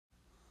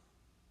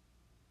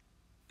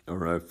All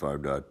right,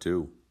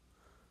 5.2.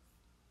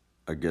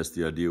 I guess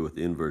the idea with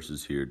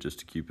inverses here, just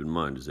to keep in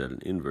mind, is that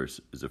an inverse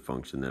is a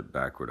function that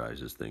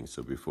backwardizes things.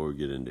 So before we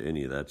get into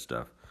any of that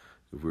stuff,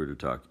 if we were to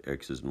talk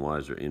x's and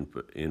y's or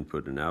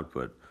input and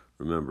output,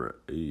 remember,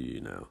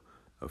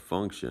 a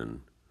function,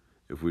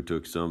 if we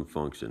took some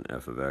function,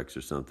 f of x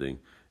or something,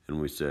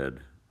 and we said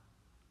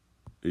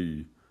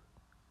the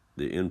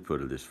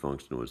input of this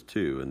function was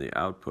 2 and the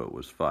output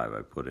was 5,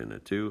 I put in a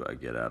 2, I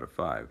get out a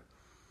 5.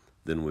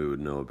 Then we would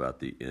know about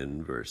the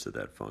inverse of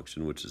that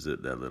function, which is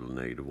that little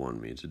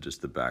 -1 means. It's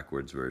just the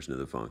backwards version of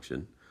the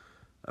function.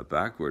 A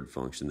backward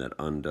function that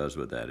undoes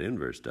what that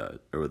inverse does,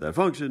 or what that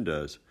function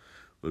does,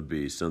 would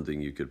be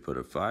something you could put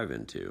a 5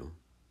 into,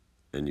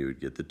 and you would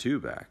get the 2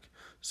 back.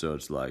 So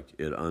it's like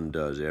it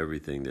undoes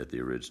everything that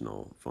the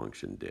original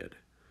function did.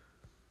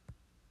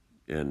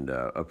 And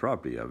a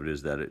property of it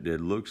is that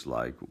it looks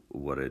like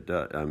what it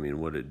does. I mean,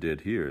 what it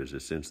did here is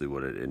essentially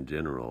what it in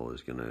general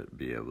is going to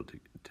be able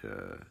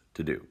to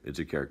do. It's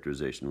a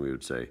characterization. We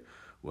would say,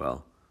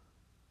 well,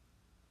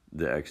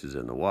 the x's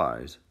and the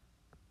y's,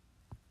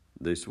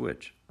 they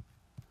switch.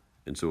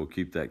 And so we'll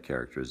keep that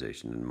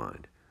characterization in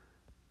mind.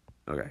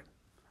 Okay,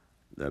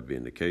 that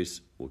being the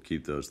case, we'll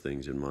keep those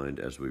things in mind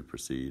as we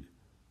proceed.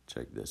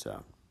 Check this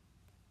out.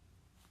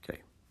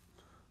 Okay.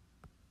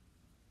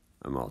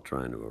 I'm all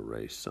trying to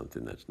erase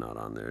something that's not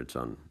on there. It's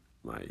on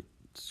my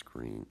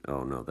screen.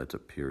 Oh, no, that's a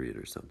period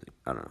or something.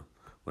 I don't know.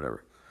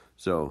 Whatever.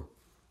 So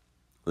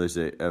they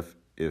say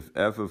if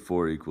f of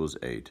 4 equals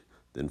 8,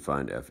 then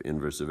find f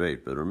inverse of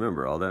 8. But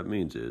remember, all that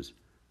means is,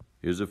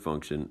 here's a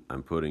function,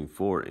 I'm putting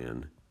 4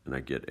 in, and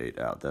I get 8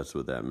 out. That's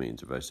what that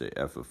means. If I say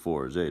f of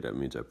 4 is 8, that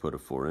means I put a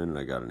 4 in and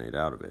I got an 8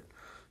 out of it.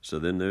 So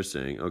then they're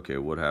saying, okay,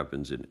 what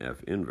happens in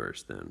f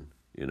inverse then?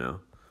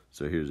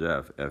 So here's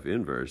f. F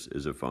inverse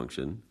is a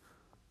function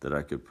that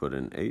I could put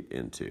an 8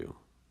 into.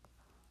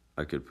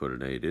 I could put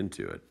an 8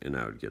 into it, and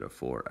I would get a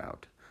 4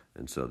 out.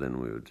 And so then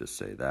we would just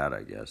say that,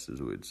 I guess,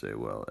 is we'd say,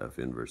 well, f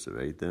inverse of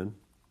 8 then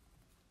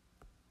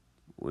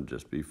would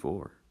just be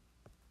 4.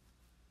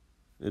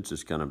 It's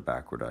just kind of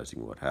backwardizing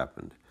what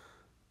happened.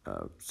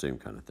 Same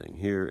kind of thing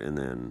here. And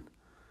then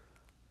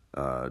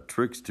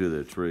tricks to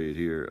the trade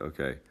here.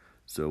 Okay,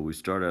 so we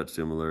start out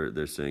similar.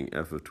 They're saying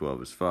f of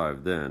 12 is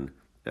 5. Then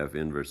f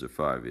inverse of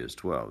 5 is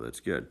 12. That's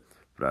good.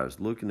 But I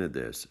was looking at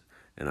this,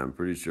 and I'm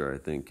pretty sure I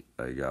think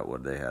I got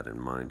what they had in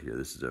mind here.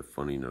 This is a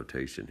funny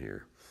notation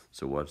here.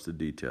 So what's the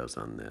details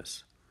on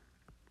this?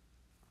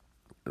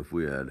 If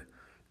we had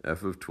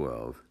f of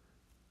 12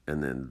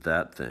 and then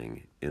that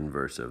thing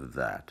inverse of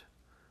that,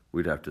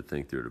 we'd have to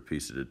think through it a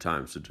piece at a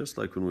time. So just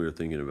like when we were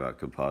thinking about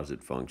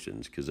composite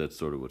functions, because that's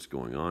sort of what's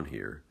going on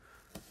here,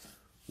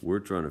 we're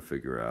trying to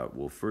figure out,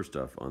 well, first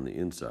off, on the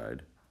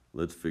inside,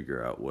 let's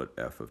figure out what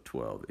f of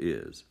 12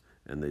 is.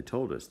 And they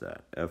told us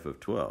that f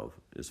of 12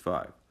 is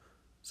 5.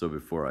 So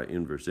before I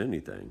inverse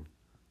anything,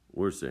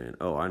 we're saying,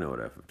 oh, I know what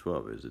f of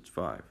 12 is. It's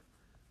 5.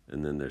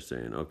 And then they're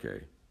saying,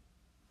 okay,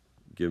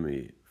 give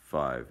me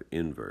 5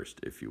 inversed,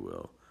 if you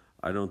will.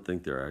 I don't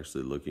think they're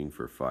actually looking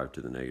for 5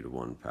 to the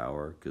 -1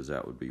 power, because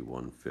that would be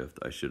 1/5.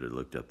 I should have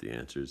looked up the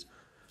answers.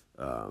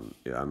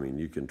 I mean,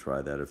 you can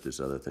try that if this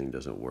other thing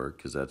doesn't work,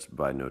 because that's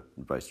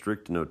by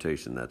strict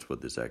notation, that's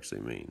what this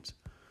actually means.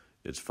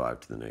 It's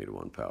 5 to the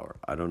 -1 power.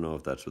 I don't know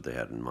if that's what they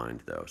had in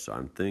mind, though. So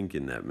I'm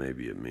thinking that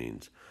maybe it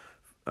means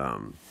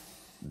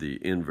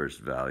the inverse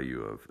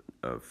value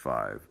of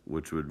 5,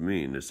 which would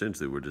mean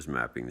essentially we're just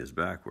mapping this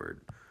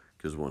backward.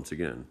 Because once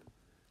again,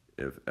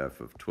 if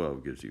f of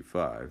 12 gives you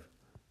 5,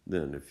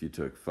 then if you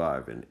took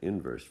 5 and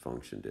inverse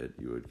functioned it,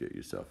 you would get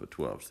yourself a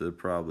 12. So they're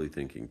probably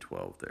thinking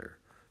 12 there,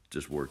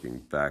 just working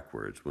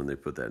backwards. When they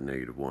put that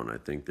 -1, I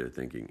think they're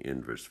thinking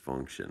inverse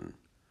function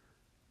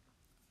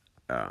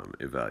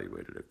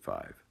evaluated at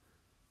 5.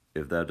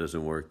 If that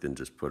doesn't work, then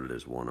just put it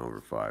as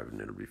 1/5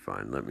 and it'll be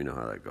fine. Let me know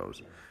how that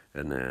goes.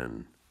 And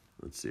then,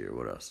 let's see here,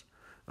 what else?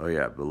 Oh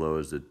yeah, below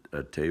is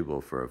a table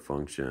for a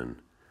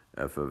function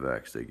f of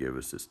x. They give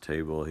us this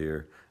table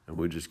here, and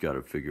we just got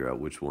to figure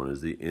out which one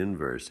is the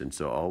inverse. And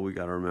so all we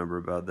got to remember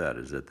about that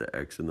is that the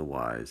x and the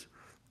y's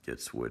get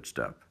switched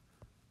up.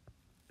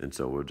 And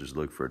so we'll just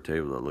look for a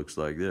table that looks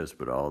like this,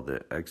 but all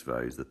the x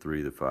values, the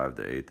 3, the 5,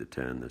 the 8, the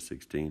 10, the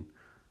 16,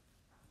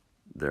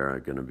 they're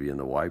going to be in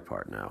the y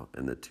part now,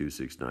 and the 2,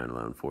 6, 9,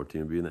 11,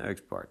 14 will be in the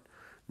x part.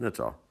 And that's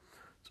all.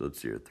 So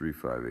let's see here, 3,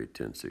 5, 8,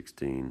 10,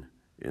 16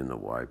 in the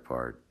y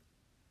part.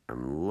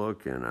 I'm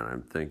looking, and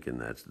I'm thinking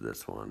that's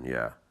this one.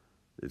 Yeah,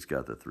 it's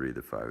got the 3,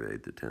 the 5,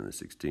 8, the 10, the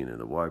 16 in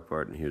the y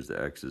part, and here's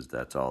the x's.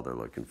 That's all they're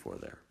looking for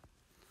there.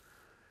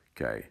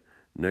 Okay,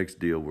 next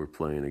deal, we're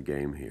playing a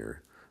game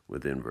here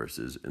with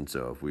inverses. And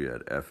so if we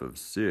had f of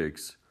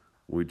 6,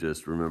 we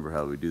just remember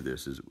how we do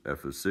this is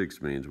f of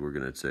 6 means we're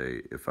going to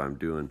say, if I'm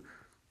doing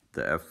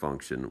the f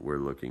function, we're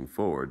looking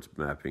forwards,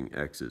 mapping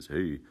x's.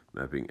 Hey,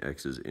 mapping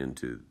x's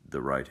into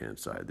the right-hand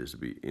side. This would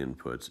be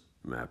inputs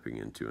mapping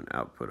into an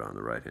output on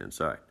the right-hand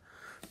side.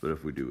 But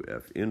if we do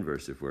f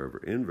inverse, if we're ever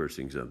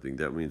inversing something,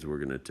 that means we're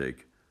going to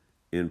take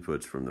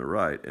inputs from the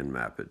right and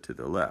map it to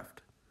the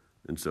left.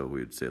 And so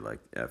we'd say like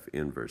f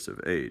inverse of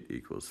 8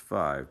 equals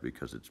 5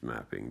 because it's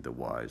mapping the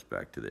y's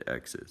back to the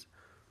x's.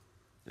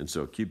 And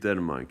so keep that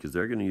in mind because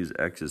they're going to use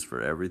x's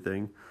for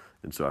everything.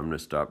 And so I'm going to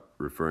stop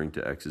referring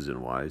to x's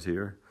and y's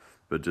here.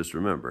 But just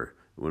remember,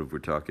 if we're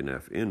talking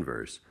f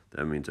inverse,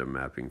 that means I'm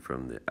mapping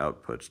from the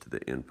outputs to the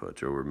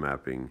inputs, or we're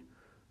mapping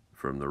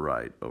from the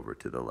right over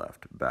to the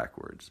left,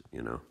 backwards,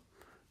 you know.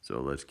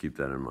 So let's keep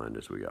that in mind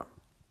as we go.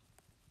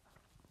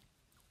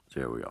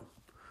 So here we go.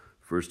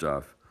 First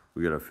off,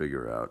 we got to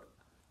figure out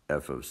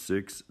f of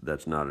 6.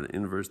 That's not an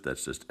inverse,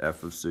 that's just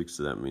f of 6.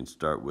 So that means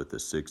start with the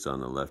 6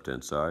 on the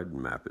left-hand side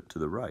and map it to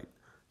the right.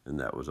 And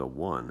that was a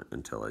 1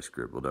 until I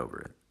scribbled over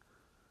it.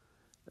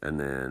 And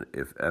then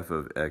if f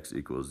of x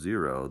equals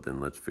 0,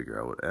 then let's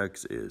figure out what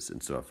x is.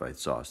 And so if I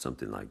saw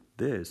something like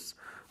this,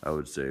 I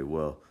would say,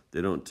 well,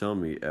 they don't tell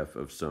me f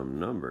of some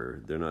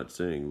number. They're not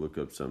saying look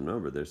up some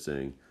number. They're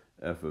saying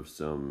f of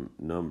some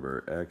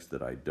number x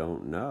that I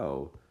don't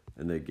know,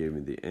 and they gave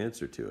me the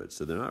answer to it.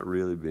 So they're not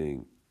really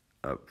being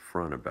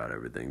upfront about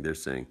everything. They're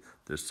saying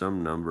there's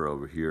some number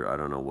over here, I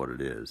don't know what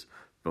it is.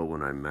 But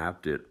when I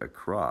mapped it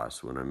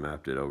across, when I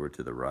mapped it over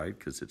to the right,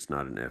 because it's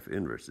not an f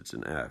inverse, it's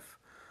an f.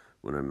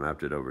 When I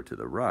mapped it over to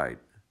the right,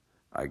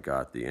 I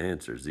got the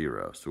answer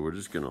 0. So we're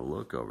just going to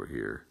look over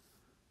here.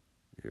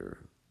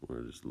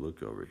 We'll just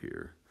look over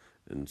here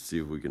and see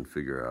if we can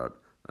figure out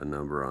a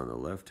number on the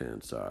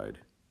left-hand side.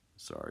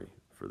 Sorry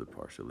for the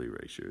partial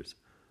erasures.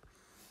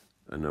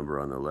 A number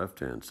on the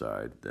left-hand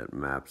side that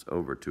maps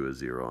over to a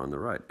 0 on the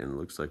right. And it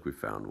looks like we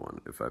found one.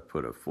 If I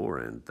put a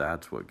 4 in,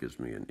 that's what gives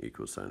me an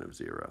equal sign of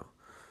 0.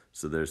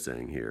 So they're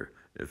saying here,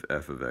 if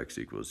f of x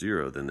equals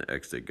 0, then the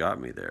x that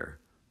got me there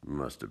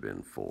must have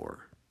been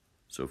 4.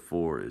 So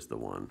 4 is the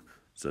one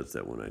such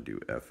that when I do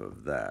f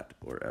of that,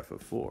 or f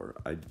of 4,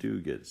 I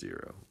do get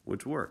 0,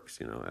 which works.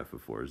 You know, f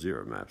of 4 is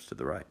 0, maps to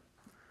the right.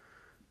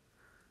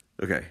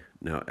 Okay,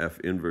 now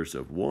f inverse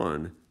of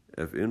 1,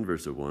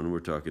 we're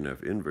talking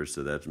f inverse,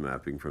 so that's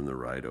mapping from the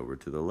right over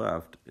to the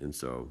left. And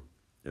so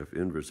f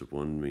inverse of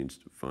 1 means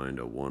to find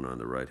a 1 on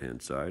the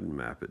right-hand side and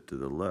map it to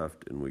the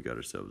left, and we got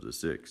ourselves a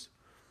 6.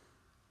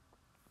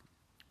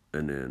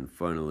 And then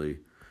finally,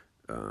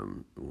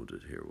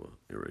 we'll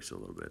erase a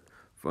little bit.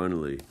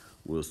 Finally,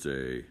 we'll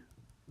say,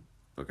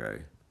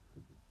 okay,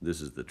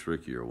 this is the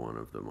trickier one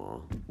of them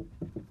all.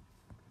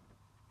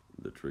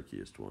 The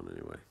trickiest one,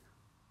 anyway.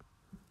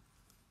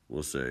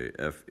 We'll say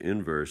f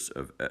inverse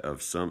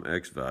of some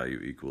x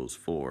value equals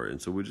 4.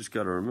 And so we just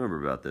got to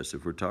remember about this.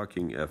 If we're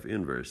talking f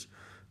inverse,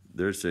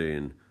 they're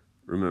saying,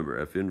 remember,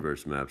 f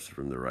inverse maps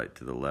from the right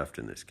to the left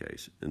in this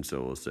case. And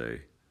so we'll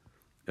say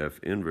f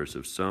inverse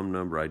of some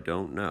number I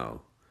don't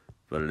know,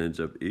 but it ends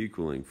up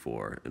equaling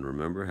 4. And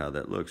remember how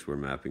that looks. We're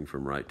mapping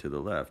from right to the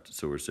left.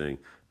 So we're saying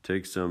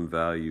take some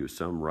value,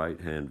 some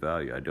right-hand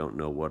value. I don't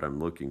know what I'm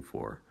looking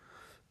for,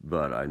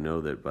 but I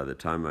know that by the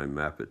time I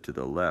map it to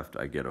the left,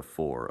 I get a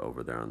 4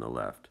 over there on the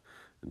left.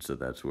 And so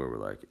that's where we're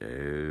like,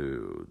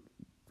 oh,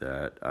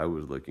 that I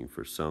was looking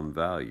for some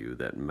value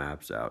that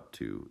maps out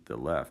to the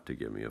left to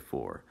give me a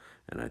 4.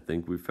 And I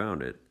think we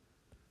found it,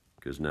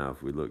 because now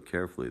if we look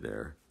carefully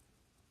there,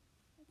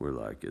 we're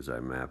like, as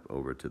I map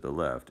over to the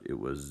left, it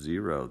was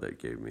 0 that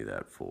gave me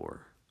that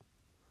 4.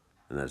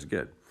 And that's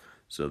good.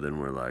 So then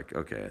we're like,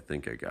 okay, I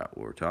think I got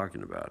what we're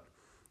talking about.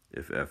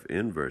 If f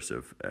inverse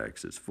of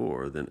x is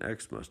 4, then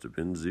x must have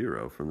been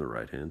 0 from the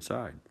right-hand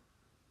side.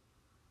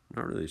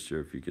 Not really sure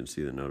if you can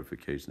see the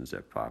notifications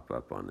that pop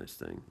up on this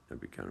thing.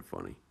 That'd be kind of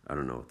funny. I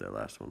don't know what that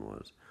last one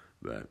was.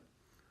 But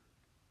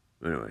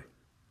anyway,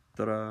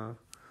 ta-da!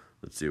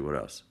 Let's see what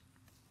else.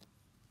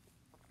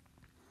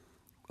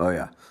 Oh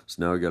yeah,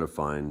 so now we got to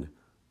find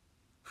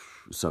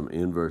some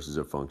inverses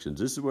of functions.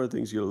 This is where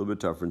things get a little bit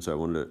tougher, and so I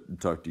wanted to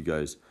talk to you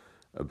guys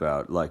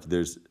about, like,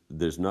 there's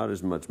not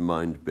as much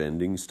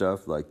mind-bending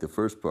stuff. Like the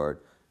first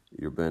part,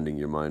 you're bending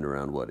your mind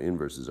around what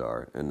inverses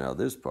are, and now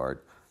this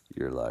part,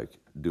 you're like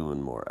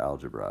doing more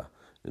algebra.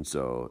 And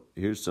so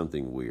here's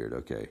something weird.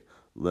 Okay,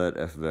 let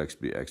f of x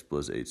be x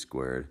plus 8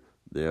 squared.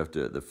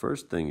 The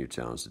first thing you're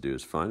challenged to do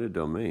is find a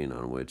domain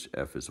on which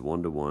f is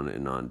 1-to-1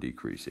 and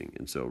non-decreasing.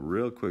 And so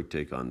real quick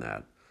take on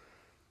that.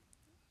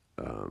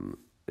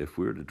 If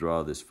we were to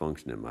draw this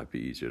function, it might be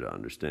easier to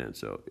understand.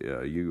 So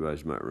you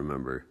guys might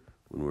remember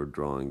when we're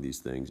drawing these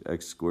things,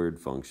 x squared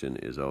function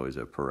is always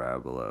a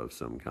parabola of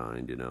some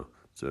kind, you know.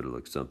 So it'll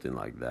look something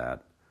like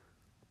that,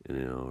 you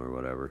know, or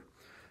whatever.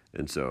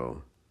 And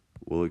so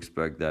we'll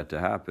expect that to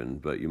happen,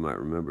 but you might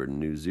remember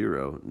nu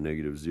 0,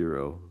 negative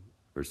 0,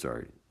 or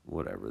sorry,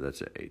 whatever,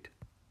 that's an 8.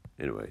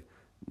 Anyway,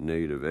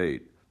 negative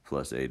 8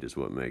 plus 8 is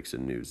what makes a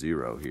nu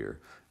 0 here.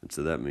 And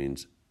so that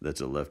means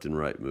that's a left and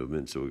right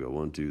movement. So we go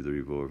 1, 2,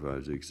 3, 4,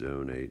 5, 6,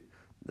 7, 8.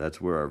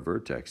 That's where our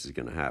vertex is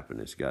going to happen.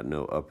 It's got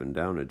no up and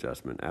down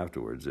adjustment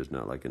afterwards. There's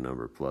not like a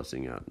number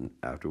plussing out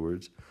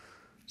afterwards.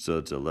 So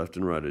it's a left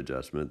and right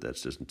adjustment.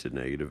 That's just to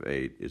negative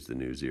 8 is the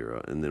nu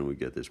 0. And then we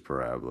get this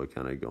parabola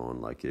kind of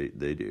going like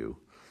they do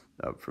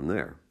up from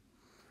there.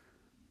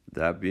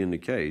 That being the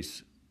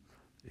case,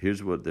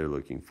 here's what they're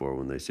looking for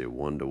when they say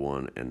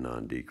 1-to-1 and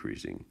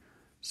non-decreasing.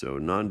 So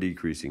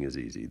non-decreasing is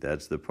easy.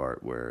 That's the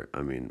part where,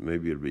 I mean,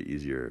 maybe it'd be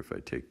easier if I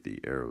take the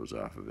arrows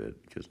off of it,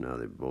 because now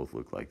they both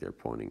look like they're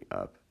pointing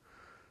up.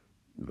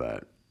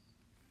 But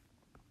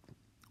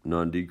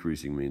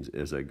non-decreasing means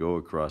as I go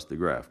across the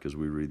graph, because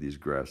we read these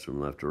graphs from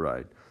left to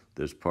right,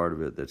 there's part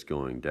of it that's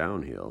going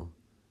downhill,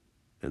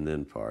 and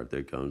then part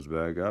that comes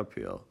back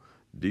uphill.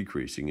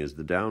 Decreasing is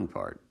the down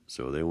part.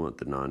 So they want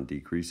the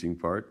non-decreasing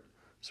part.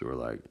 So we're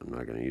like, I'm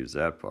not going to use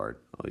that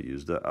part. I'll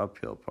use the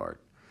uphill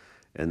part.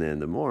 And then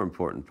the more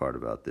important part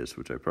about this,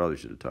 which I probably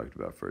should have talked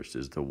about first,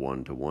 is the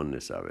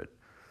one-to-oneness of it.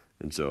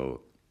 And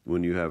so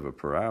when you have a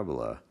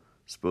parabola,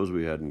 suppose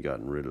we hadn't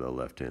gotten rid of the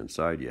left-hand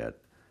side yet.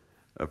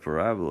 A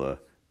parabola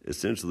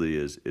essentially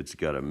it's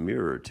got a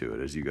mirror to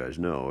it. As you guys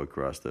know,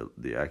 across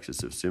the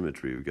axis of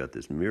symmetry, we've got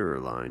this mirror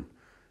line.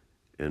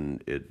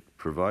 And it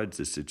provides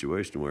a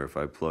situation where if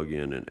I plug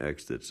in an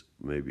x that's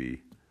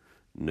maybe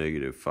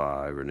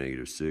 -5 or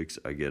 -6,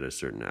 I get a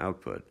certain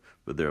output.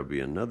 But there'll be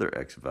another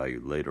x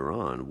value later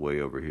on, way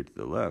over here to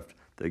the left,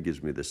 that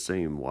gives me the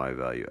same y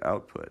value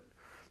output.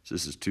 So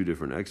this is two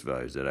different x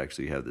values that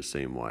actually have the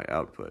same y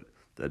output.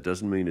 That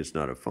doesn't mean it's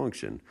not a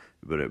function,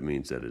 but it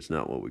means that it's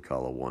not what we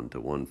call a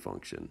one-to-one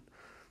function.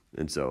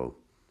 And so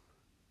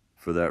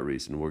for that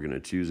reason, we're going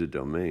to choose a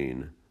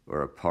domain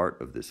or a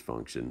part of this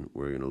function.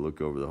 We're going to look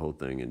over the whole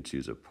thing and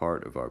choose a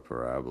part of our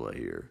parabola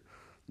here.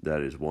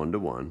 That is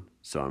one-to-one,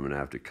 so I'm going to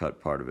have to cut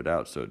part of it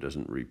out so it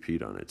doesn't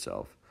repeat on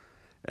itself.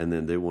 And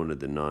then they wanted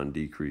the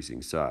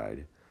non-decreasing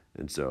side.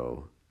 And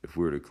so if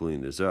we were to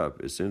clean this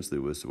up, essentially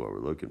this is what we're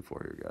looking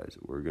for here, guys.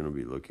 We're going to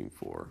be looking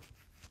for,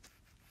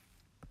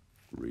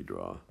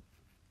 redraw,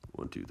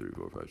 1, 2, 3,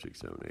 4, 5, 6,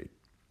 7, 8.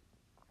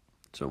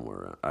 Somewhere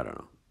around, I don't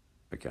know.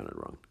 I counted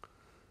wrong.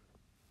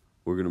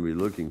 We're going to be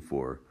looking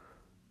for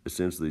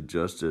essentially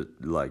just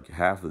like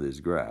half of this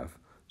graph.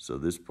 So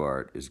this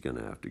part is going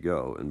to have to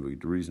go. And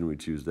the reason we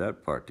choose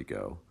that part to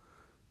go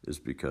is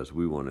because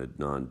we wanted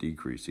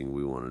non-decreasing.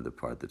 We wanted the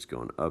part that's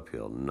going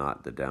uphill,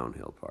 not the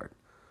downhill part.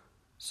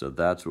 So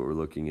that's what we're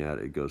looking at.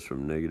 It goes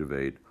from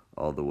 -8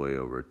 all the way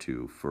over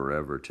to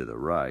forever to the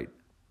right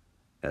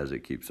as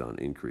it keeps on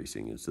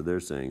increasing. And so they're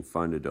saying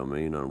find a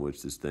domain on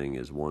which this thing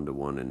is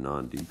one-to-one and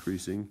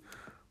non-decreasing.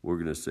 We're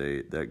going to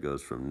say that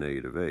goes from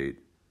 -8,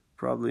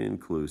 probably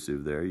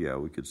inclusive there. Yeah,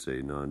 we could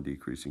say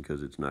non-decreasing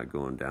because it's not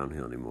going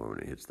downhill anymore when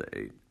it hits the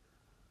 8.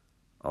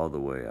 All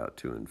the way out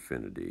to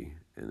infinity,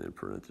 and then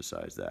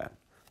parenthesize that.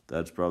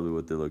 That's probably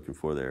what they're looking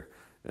for there.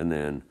 And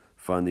then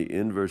find the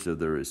inverse of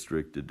the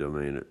restricted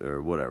domain,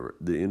 or whatever,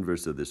 the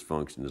inverse of this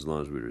function as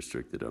long as we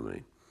restrict the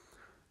domain.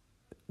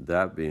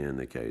 That being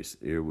the case,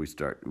 here we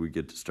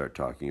get to start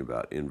talking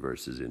about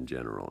inverses in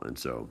general. And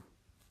so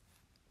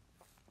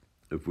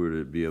if we were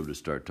to be able to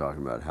start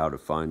talking about how to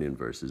find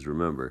inverses,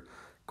 remember,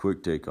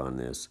 quick take on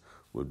this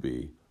would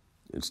be,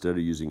 instead of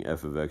using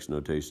f of x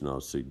notation,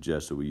 I'll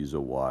suggest that we use a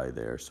y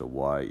there. So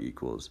y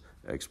equals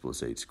x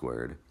plus 8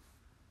 squared.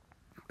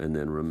 And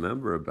then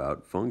remember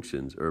about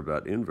functions, or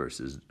about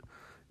inverses,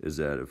 is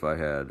that if I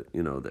had,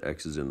 the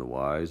x's and the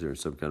y's, or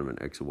some kind of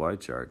an x and y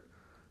chart,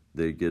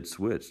 they get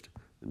switched.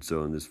 And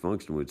so in this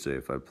function, we'd say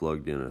if I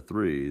plugged in a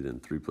 3, then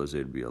 3 plus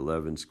 8 would be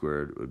 11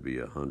 squared, would be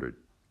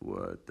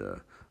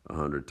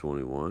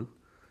 121.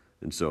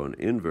 And so an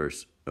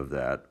inverse of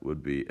that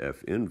would be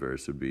f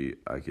inverse would be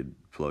I could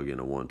plug in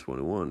a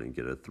 121 and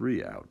get a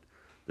 3 out.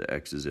 The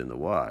x's and the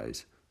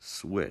y's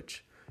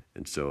switch.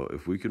 And so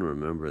if we can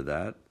remember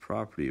that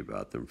property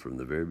about them from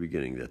the very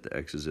beginning, that the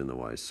x's and the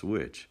y's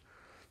switch,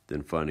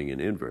 then finding an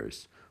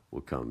inverse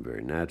will come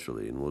very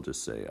naturally. And we'll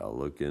just say, I'll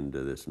look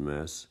into this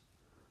mess,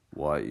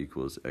 y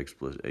equals x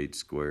plus 8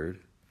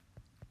 squared.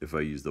 If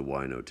I use the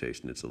y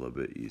notation, it's a little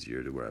bit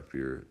easier to wrap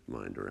your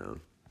mind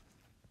around.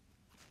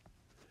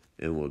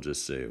 And we'll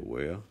just say,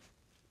 well,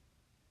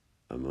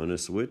 I'm going to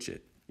switch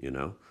it,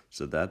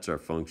 So that's our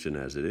function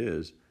as it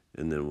is.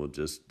 And then we'll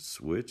just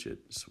switch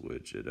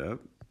it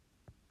up.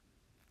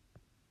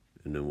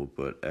 And then we'll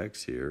put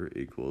x here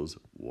equals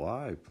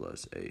y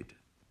plus 8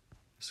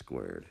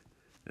 squared.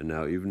 And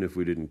now even if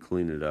we didn't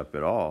clean it up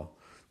at all,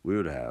 we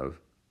would have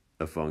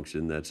a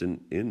function that's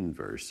an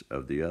inverse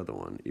of the other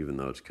one, even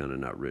though it's kind of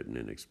not written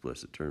in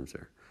explicit terms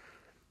there.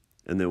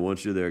 And then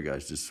once you're there,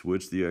 guys, just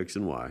switch the x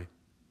and y.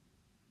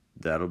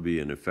 That'll be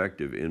an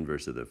effective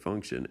inverse of the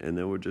function, and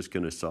then we're just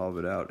going to solve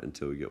it out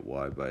until we get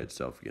y by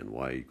itself again.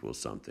 Y equals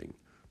something.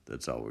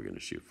 That's all we're going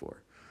to shoot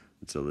for.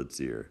 And so let's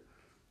see here.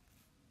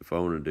 If I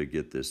wanted to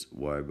get this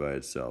y by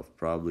itself,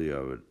 probably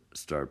I would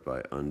start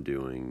by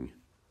undoing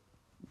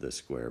the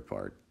square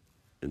part.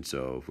 And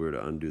so if we were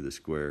to undo the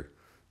square,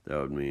 that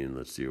would mean,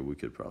 let's see here, we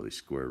could probably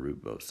square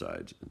root both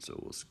sides. And so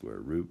we'll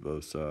square root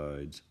both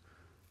sides.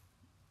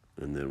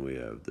 And then we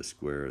have the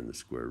square and the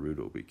square root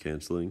will be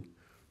canceling.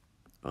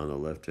 On the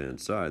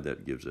left-hand side,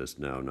 that gives us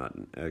now not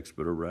an x,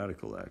 but a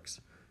radical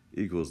x,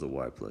 equals the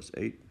y plus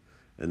 8.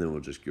 And then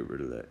we'll just get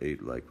rid of that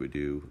 8 like we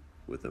do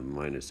with a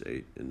minus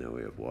 8. And now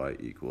we have y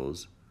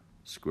equals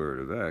square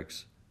root of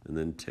x, and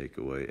then take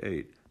away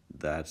 8.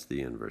 That's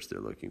the inverse they're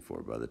looking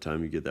for. By the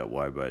time you get that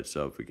y by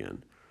itself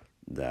again,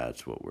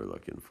 that's what we're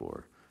looking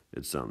for.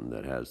 It's something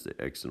that has the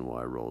X and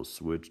Y roles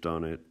switched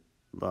on it.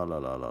 La la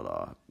la la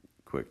la.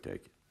 Quick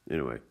take.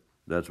 Anyway,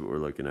 that's what we're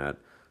looking at.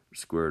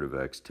 Square root of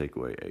X, take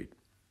away 8.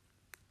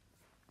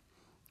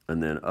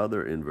 And then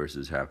other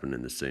inverses happen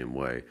in the same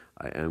way.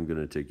 I am going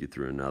to take you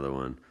through another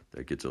one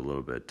that gets a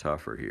little bit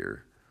tougher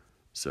here.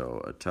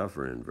 So a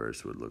tougher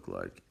inverse would look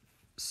like,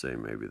 say,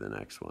 maybe the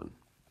next one.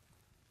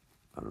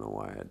 I don't know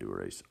why I had to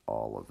erase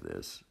all of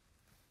this.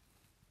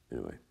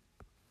 Anyway.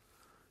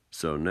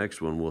 So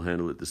next one, we'll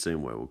handle it the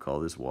same way. We'll call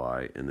this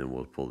Y, and then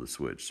we'll pull the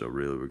switch. So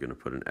really, we're going to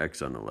put an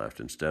X on the left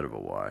instead of a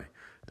Y.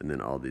 And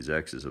then all these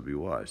X's will be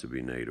Y. So it'll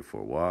be negative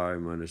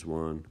 4Y minus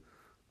 1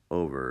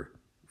 over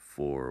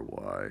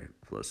 4Y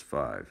plus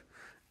 5.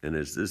 And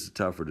as this is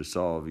tougher to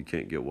solve, you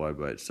can't get Y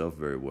by itself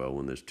very well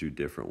when there's two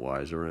different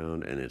Y's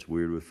around. And it's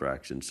weird with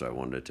fractions, so I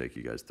wanted to take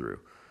you guys through.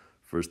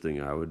 First thing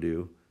I would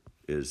do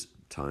is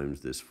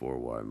times this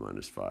 4Y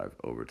minus 5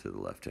 over to the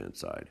left-hand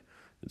side.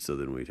 And so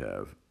then we'd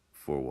have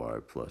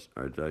 4y plus,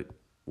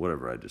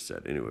 whatever I just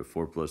said. Anyway,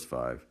 4 plus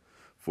 5,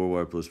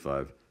 4y plus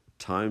 5,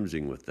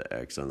 timesing with the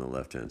x on the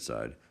left-hand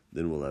side.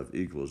 Then we'll have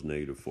equals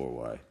negative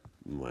 4y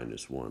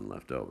minus 1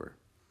 left over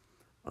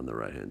on the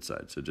right-hand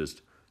side. So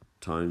just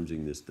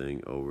timesing this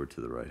thing over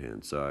to the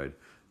right-hand side.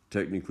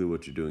 Technically,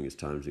 what you're doing is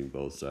timesing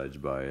both sides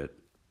by it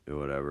or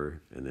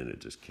whatever, and then it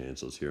just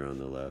cancels here on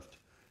the left,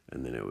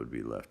 and then it would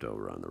be left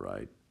over on the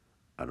right.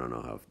 I don't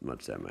know how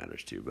much that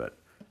matters to you, but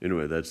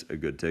anyway, that's a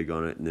good take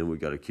on it. And then we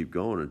got to keep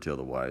going until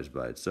the y is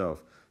by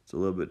itself. It's a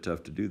little bit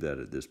tough to do that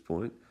at this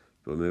point,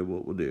 but maybe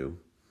what we'll do,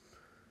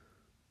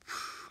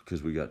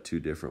 because we got two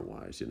different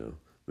y's,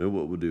 maybe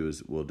what we'll do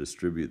is we'll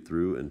distribute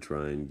through and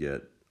try and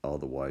get all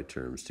the y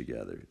terms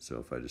together. So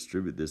if I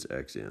distribute this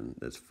x in,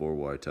 that's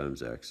 4y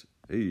times x.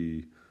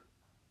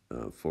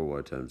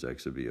 4y times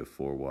x would be a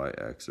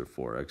 4yx or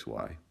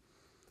 4xy,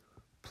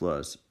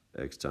 plus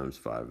x times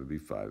 5 would be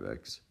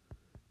 5x,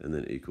 and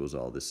then equals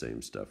all the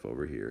same stuff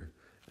over here.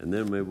 And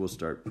then maybe we'll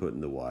start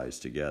putting the y's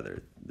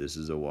together. This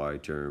is a y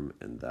term,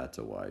 and that's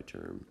a y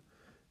term.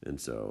 And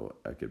so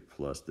I could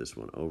plus this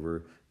one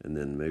over, and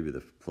then maybe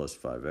the plus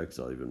 5x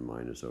I'll even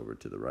minus over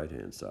to the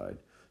right-hand side.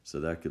 So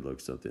that could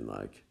look something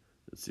like,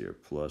 let's see here,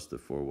 plus the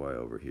 4y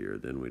over here.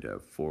 Then we'd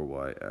have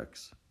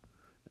 4yx,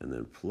 and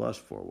then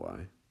plus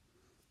 4y.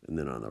 And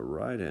then on the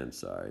right-hand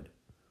side,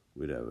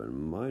 we'd have a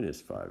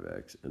minus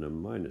 5x and a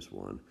minus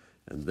 1.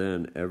 And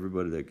then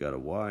everybody that got a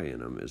y in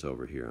them is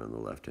over here on the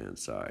left-hand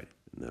side.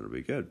 And that'll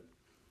be good.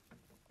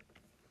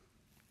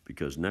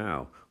 Because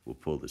now we'll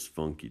pull this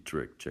funky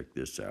trick. Check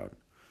this out.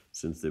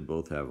 Since they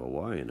both have a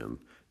y in them,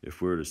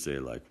 if we were to say,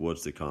 like,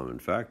 what's the common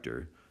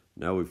factor?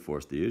 Now we've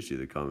forced the issue.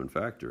 The common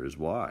factor is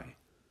y.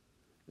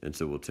 And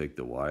so we'll take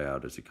the y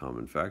out as a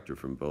common factor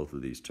from both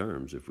of these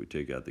terms. If we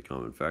take out the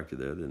common factor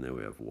there, then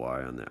we have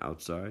y on the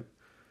outside.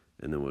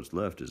 And then what's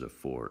left is a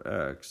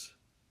 4x.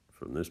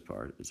 From this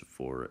part is a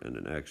 4 and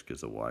an x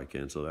because the y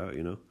canceled out,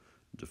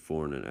 It's a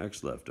 4 and an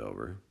x left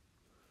over,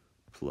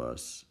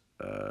 plus,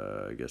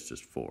 I guess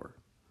just 4.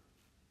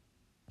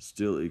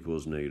 Still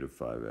equals negative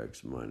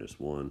 5x minus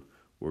 1.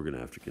 We're going to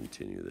have to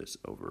continue this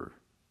over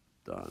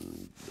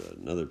on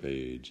another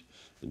page.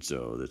 And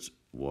so that's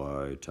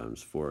y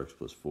times 4x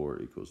plus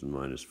 4 equals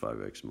minus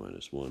 5x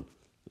minus 1.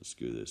 Let's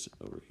screw this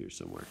over here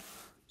somewhere.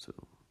 So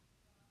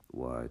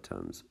y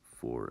times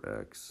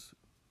 4x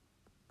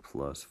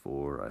plus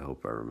 4, I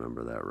hope I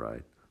remember that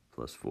right,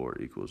 plus 4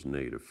 equals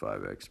negative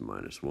 5x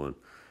minus 1.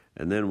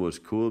 And then what's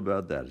cool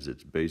about that is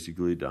it's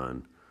basically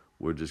done.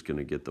 We're just going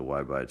to get the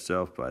y by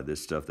itself by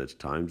this stuff that's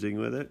timesing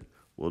with it.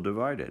 We'll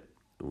divide it.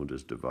 And we'll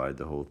just divide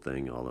the whole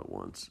thing all at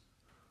once.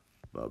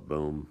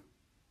 Ba-boom.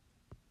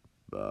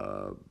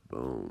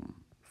 Ba-boom.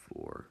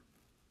 4.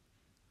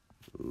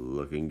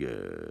 Looking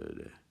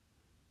good.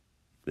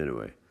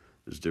 Anyway,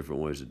 there's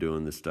different ways of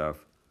doing this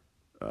stuff.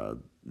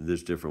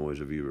 There's different ways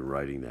of even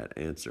writing that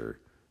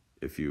answer.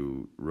 If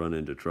you run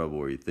into trouble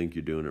where you think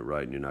you're doing it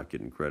right and you're not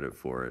getting credit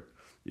for it,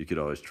 you could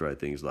always try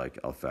things like,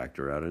 I'll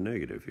factor out a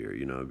negative here.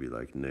 It'd be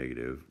like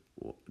negative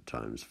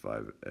times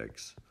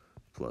 5x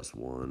plus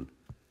 1,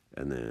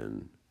 and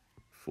then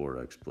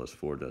 4x plus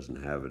 4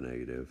 doesn't have a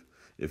negative.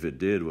 If it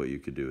did, what you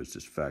could do is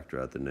just factor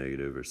out the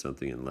negative or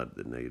something and let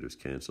the negatives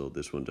cancel.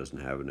 This one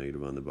doesn't have a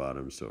negative on the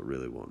bottom, so it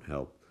really won't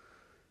help.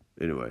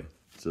 Anyway,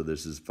 so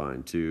this is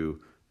fine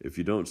too. If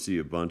you don't see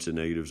a bunch of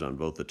negatives on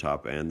both the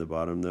top and the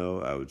bottom,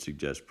 though, I would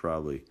suggest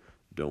probably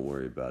don't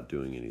worry about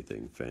doing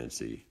anything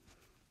fancy.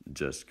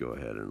 Just go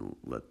ahead and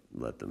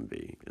let them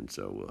be. And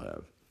so we'll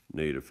have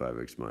negative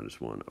 5x minus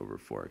 1 over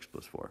 4x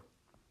plus 4.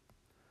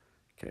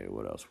 Okay,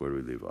 what else? Where do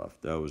we leave off?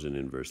 That was an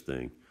inverse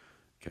thing.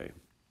 Okay.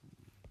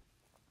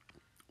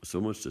 So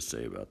much to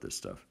say about this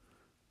stuff.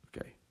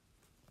 Okay.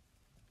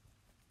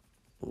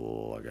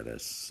 Look at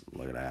this.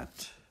 Look at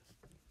that.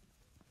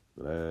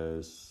 Look at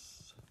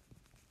this.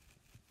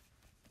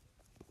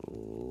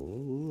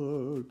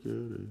 Look at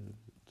it.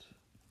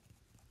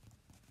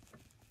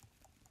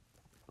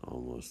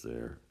 Almost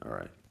there. All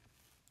right.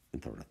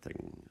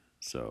 Interesting.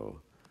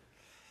 So,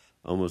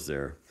 almost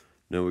there.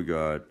 Now we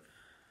got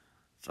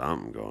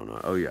something going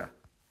on. Oh, yeah.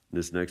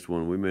 This next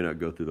one, we may not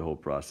go through the whole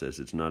process.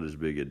 It's not as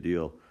big a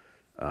deal,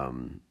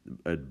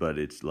 but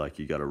it's like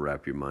you got to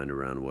wrap your mind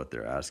around what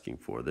they're asking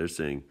for. They're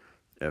saying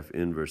f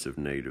inverse of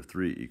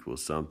 -3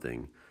 equals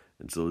something.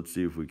 And so let's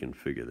see if we can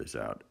figure this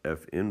out.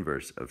 F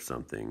inverse of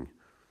something.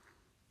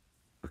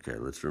 Okay,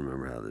 let's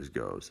remember how this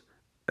goes.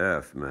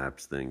 F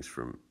maps things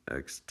from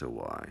x to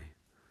y.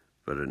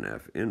 But an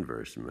F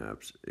inverse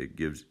maps, it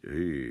gives,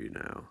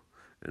 now,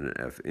 and an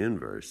F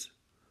inverse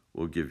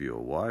will give you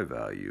a y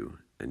value,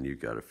 and you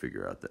got to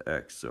figure out the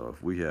x. So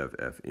if we have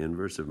F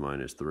inverse of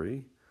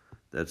 -3,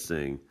 that's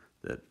saying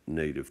that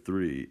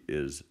 -3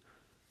 is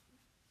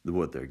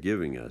what they're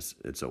giving us.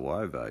 It's a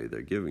y value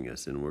they're giving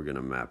us, and we're going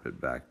to map it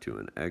back to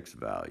an x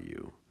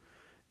value.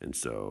 And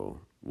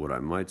so what I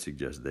might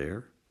suggest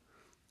there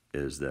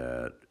is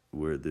that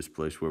we're this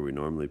place where we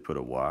normally put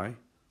a y,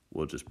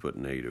 we'll just put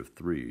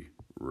 -3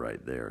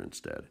 right there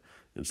instead.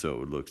 And so it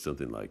would look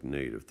something like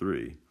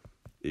 -3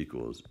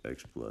 equals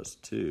x plus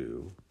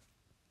 2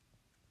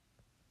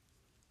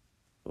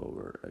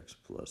 over x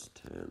plus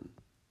 10.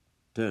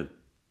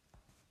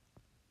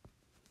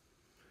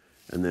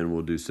 And then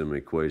we'll do some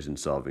equation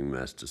solving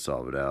mess to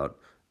solve it out.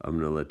 I'm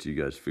going to let you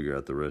guys figure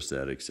out the rest of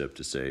that, except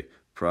to say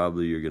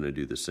probably you're going to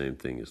do the same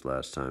thing as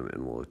last time,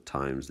 and we'll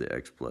times the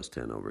x plus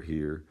 10 over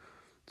here.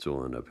 So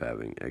we'll end up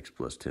having x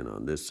plus 10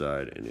 on this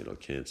side, and it'll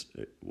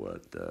cancel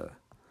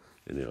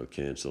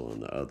on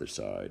the other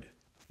side.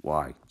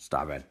 Why?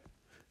 Stop it.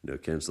 It'll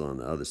cancel on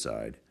the other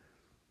side.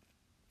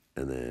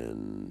 And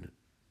then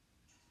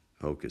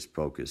hocus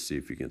pocus, see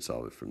if you can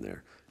solve it from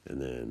there. And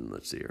then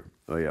let's see here.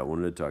 Oh yeah, I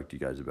wanted to talk to you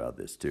guys about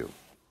this too.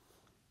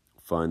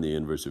 Find the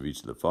inverse of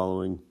each of the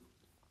following.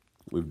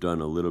 We've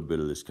done a little bit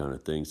of this kind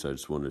of thing, so I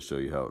just wanted to show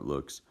you how it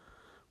looks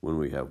when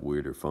we have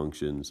weirder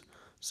functions.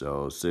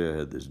 So say I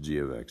had this g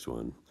of x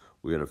one.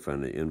 We got to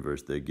find the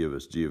inverse. They give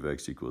us g of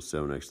x equals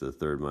 7x to the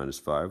third minus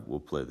 5. We'll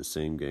play the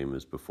same game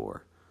as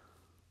before.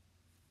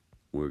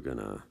 We're going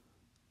to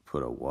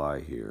put a y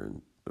here,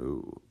 and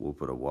we'll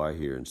put a y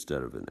here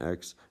instead of an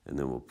x, and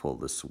then we'll pull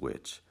the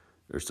switch.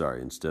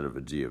 Instead of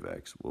a g of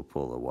x, we'll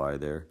pull a y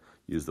there.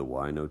 Use the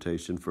y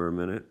notation for a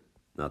minute.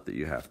 Not that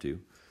you have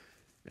to.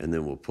 And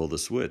then we'll pull the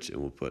switch,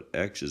 and we'll put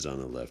x is on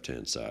the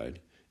left-hand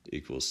side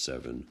equals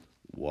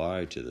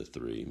 7y to the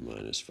 3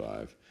 minus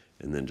 5,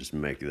 and then just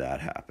make that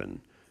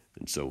happen.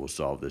 And so we'll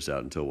solve this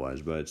out until y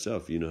is by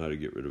itself. You know how to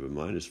get rid of a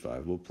minus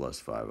 5. We'll plus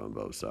 5 on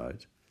both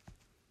sides.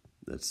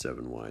 That's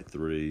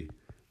 7y3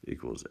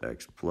 equals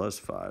x plus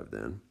 5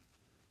 then.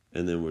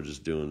 And then we're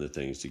just doing the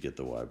things to get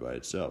the y by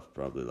itself.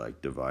 Probably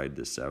like divide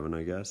the 7,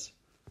 I guess.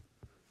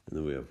 And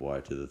then we have y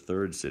to the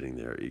third sitting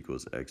there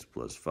equals x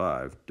plus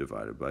 5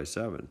 divided by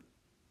 7.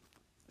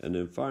 And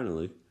then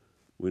finally,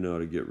 we know how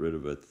to get rid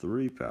of a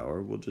 3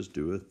 power. We'll just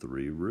do a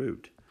 3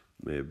 root.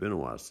 May have been a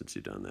while since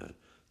you've done that.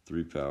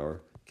 3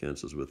 power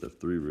cancels with a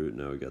 3 root.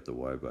 Now we got the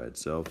y by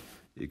itself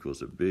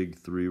equals a big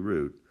 3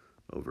 root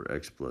over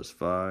x plus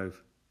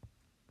 5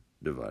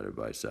 divided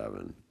by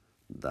 7.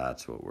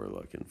 That's what we're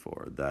looking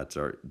for. That's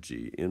our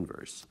g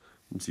inverse.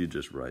 And so you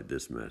just write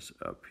this mess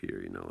up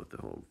here, with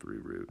the whole 3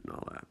 root and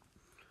all that.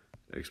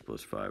 X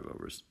plus 5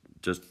 over,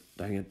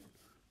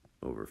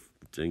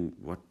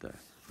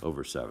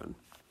 over 7.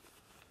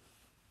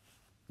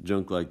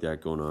 Junk like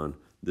that going on.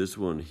 This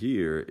one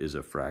here is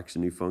a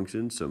fraction-y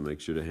function, so make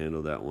sure to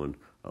handle that one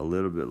a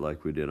little bit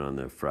like we did on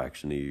the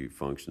fraction-y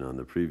function on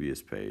the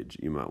previous page.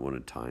 You might want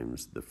to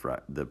times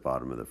the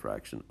bottom of the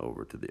fraction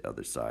over to the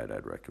other side,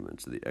 I'd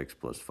recommend. So the x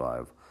plus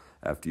 5,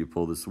 after you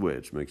pull the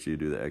switch, make sure you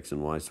do the x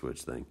and y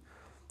switch thing.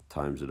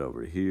 Times it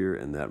over here,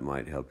 and that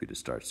might help you to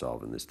start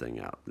solving this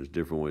thing out. There's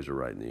different ways of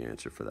writing the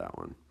answer for that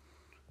one.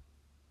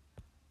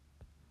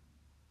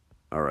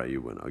 All right, you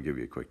win. I'll give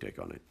you a quick take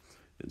on it.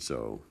 And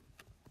so,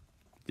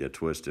 you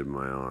twisted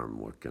my arm.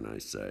 What can I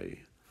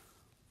say?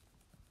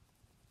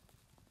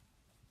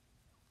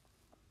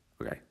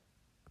 Okay.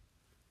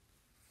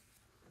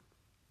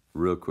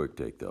 Real quick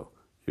take, though.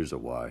 Here's a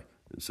y.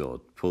 And so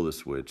I'll pull the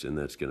switch, and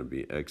that's going to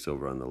be x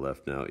over on the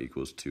left now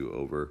equals 2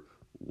 over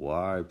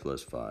y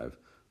plus 5.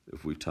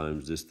 If we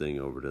times this thing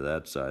over to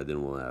that side,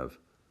 then we'll have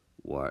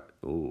y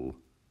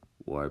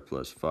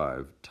plus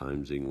 5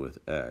 timesing with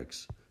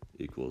x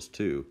equals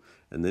 2.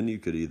 And then you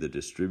could either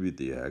distribute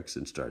the x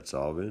and start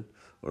solving,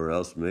 or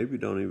else maybe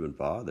don't even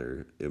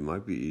bother. It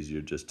might be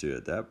easier just to,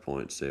 at that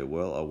point, say,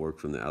 well, I'll work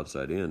from the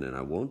outside in, and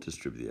I won't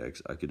distribute the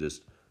x. I could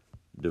just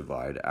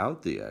divide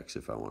out the x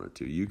if I wanted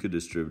to. You could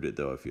distribute it,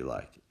 though, if you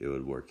like. It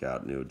would work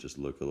out, and it would just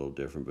look a little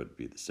different, but it'd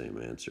be the same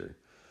answer.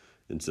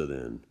 And so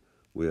then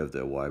we have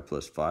that y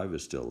plus 5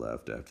 is still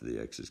left after the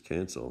x's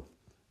cancel,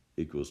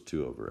 equals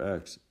 2 over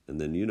x. And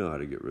then you know how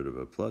to get rid of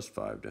a plus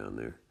 5 down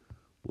there.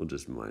 We'll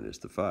just minus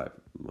the 5.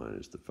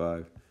 Minus the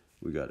 5.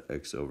 We got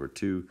x over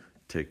 2,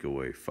 take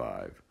away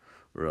 5.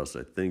 Or else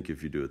I think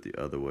if you do it the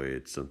other way,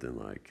 it's something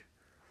like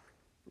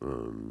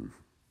 2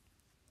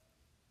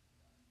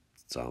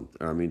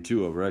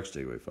 over x,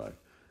 take away 5.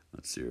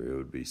 Let's see here. It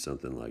would be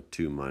something like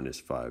 2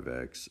 minus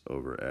 5x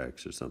over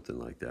x or something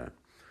like that.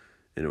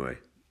 Anyway,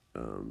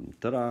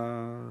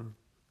 ta-da!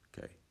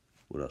 Okay,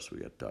 what else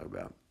we got to talk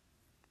about?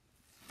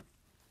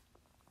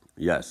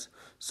 Yes.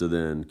 So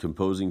then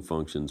composing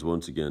functions,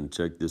 once again,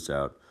 check this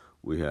out.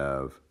 We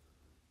have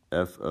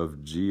f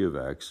of g of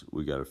x.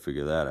 We got to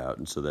figure that out.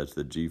 And so that's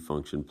the g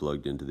function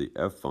plugged into the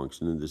f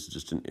function. And this is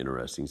just an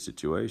interesting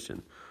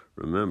situation.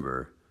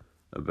 Remember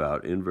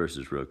about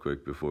inverses real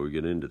quick before we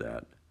get into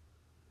that.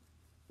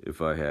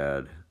 If I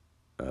had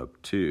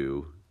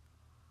 2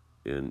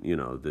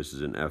 in, this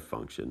is an f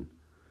function,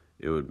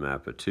 it would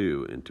map a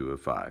 2 into a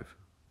 5.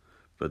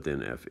 But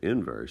then f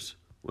inverse,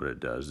 what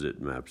it does is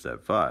it maps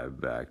that 5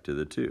 back to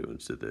the 2,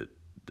 and so that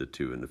the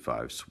 2 and the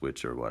 5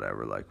 switch or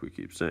whatever, like we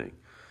keep saying.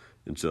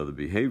 And so the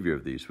behavior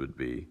of these would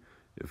be,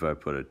 if I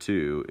put a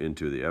 2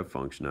 into the f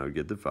function, I would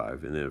get the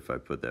 5, and then if I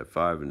put that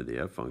 5 into the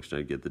f function,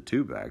 I'd get the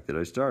 2 back that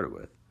I started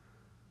with.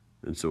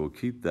 And so we'll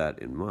keep that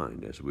in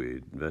mind as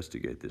we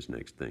investigate this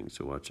next thing.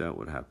 So watch out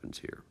what happens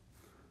here.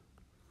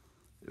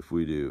 If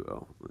we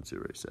do, let's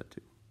erase that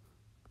too.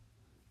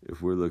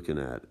 If we're looking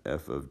at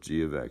f of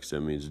g of x,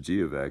 that means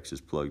g of x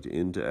is plugged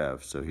into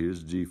f. So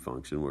here's g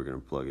function. We're going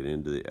to plug it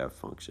into the f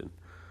function.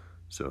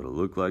 So it'll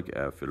look like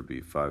f. It'll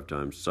be 5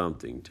 times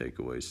something, take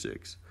away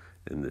 6.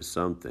 And this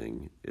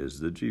something is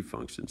the g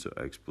function. So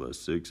x plus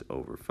 6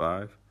 over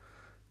 5.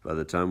 By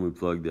the time we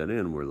plug that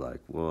in, we're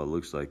like, well, it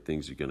looks like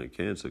things are going to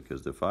cancel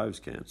because the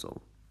 5's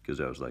cancel. Because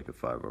that was like a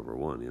 5 over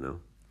 1,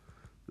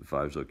 The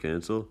 5's will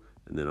cancel.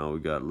 And then all we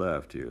got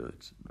left here,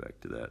 let's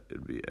back to that,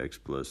 it'd be x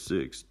plus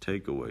 6,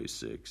 take away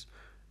 6.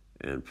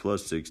 And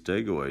plus 6,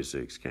 take away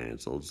 6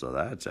 canceled, so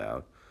that's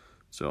out.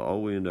 So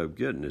all we end up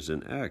getting is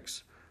an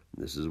x.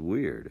 This is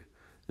weird.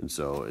 And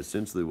so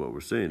essentially what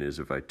we're saying is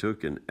if I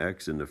took an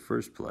x in the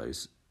first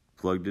place,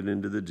 plugged it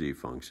into the g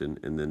function,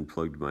 and then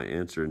plugged my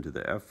answer into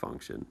the f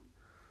function,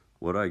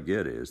 what I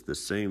get is the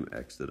same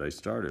x that I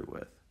started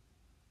with.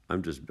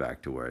 I'm just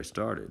back to where I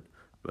started.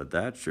 But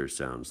that sure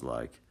sounds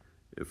like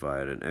if I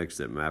had an x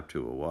that mapped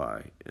to a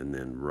y and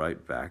then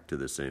right back to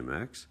the same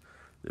x,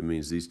 that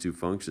means these two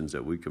functions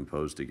that we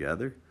composed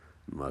together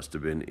must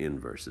have been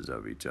inverses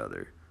of each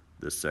other.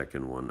 The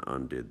second one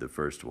undid the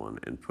first one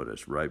and put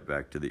us right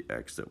back to the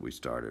x that we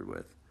started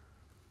with.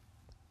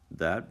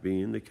 That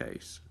being the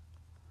case,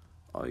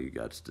 all you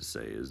got to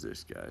say is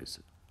this, guys.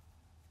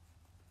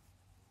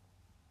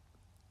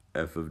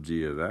 F of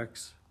g of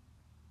x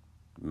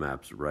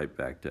maps right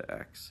back to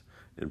x.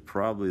 And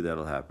probably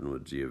that'll happen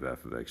with g of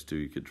f of x too.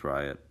 You could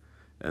try it.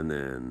 And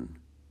then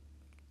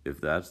if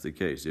that's the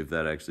case, if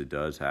that actually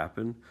does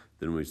happen,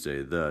 then we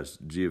say thus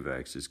g of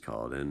x is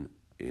called an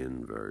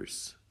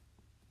inverse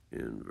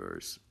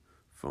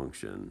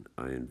function,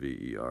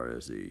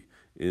 I-N-V-E-R-S-E,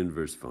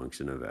 inverse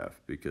function of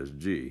f, because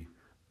g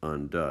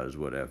undoes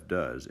what f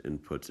does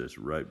and puts us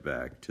right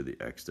back to the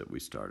x that we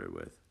started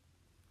with.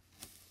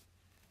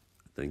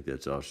 I think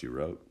that's all she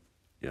wrote.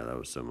 Yeah, that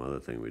was some other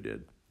thing we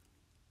did.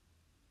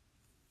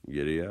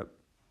 Giddy up.